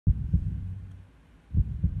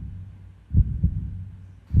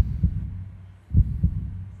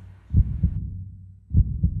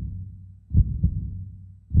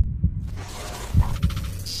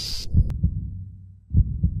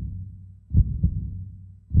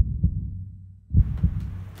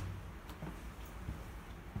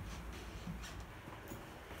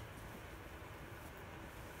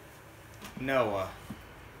Noah,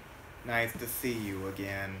 nice to see you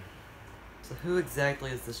again. So who exactly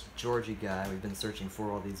is this Georgie guy we've been searching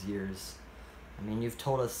for all these years? I mean, you've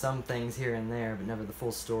told us some things here and there, but never the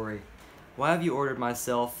full story. Why have you ordered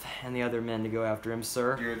myself and the other men to go after him,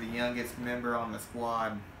 sir? You're the youngest member on the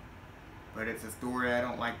squad, but it's a story I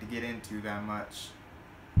don't like to get into that much.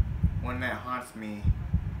 One that haunts me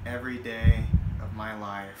every day of my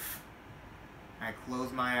life. I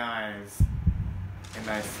close my eyes and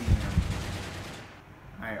I see him.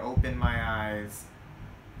 I open my eyes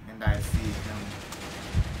and I see him.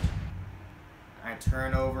 I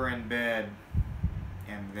turn over in bed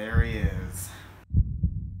and there he is.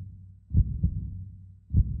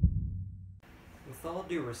 With all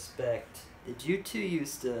due respect, did you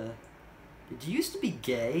used to be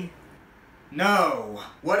gay? No!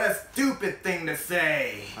 What a stupid thing to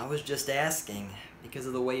say! I was just asking, because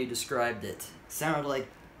of the way you described it. Sounded like,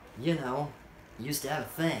 you know, you used to have a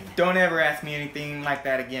thing. Don't ever ask me anything like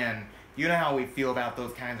that again. You know how we feel about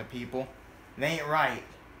those kinds of people. They ain't right.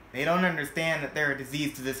 They don't understand that they're a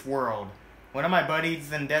disease to this world. One of my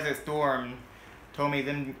buddies in Desert Storm told me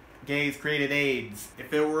them gays created AIDS.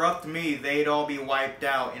 If it were up to me, they'd all be wiped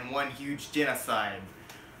out in one huge genocide.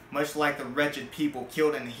 Much like the wretched people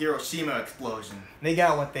killed in the Hiroshima explosion. They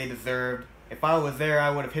got what they deserved. If I was there, I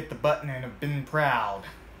would have hit the button and have been proud.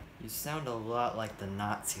 You sound a lot like the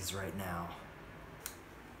Nazis right now.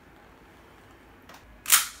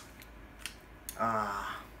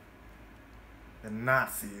 Ah, the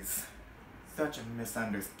Nazis. Such a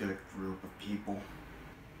misunderstood group of people.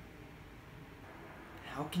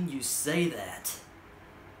 How can you say that?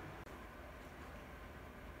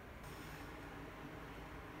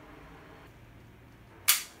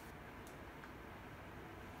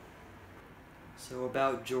 So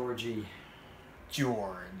about Georgie.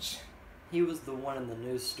 George. He was the one in the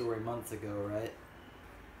news story months ago, right?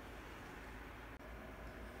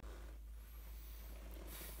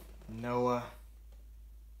 Noah,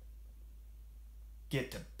 get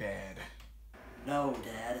to bed. No,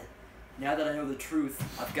 Dad. Now that I know the truth,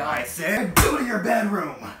 I've got I said go to your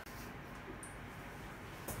bedroom!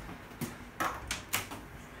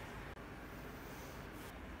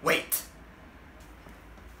 Wait!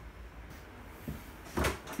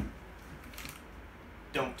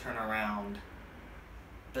 Don't turn around.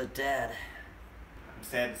 But Dad... I'm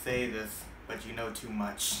sad to say this, but you know too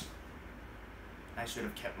much. I should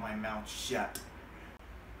have kept my mouth shut.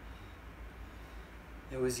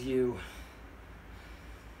 It was you.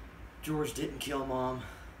 George didn't kill Mom.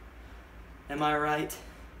 Am I right?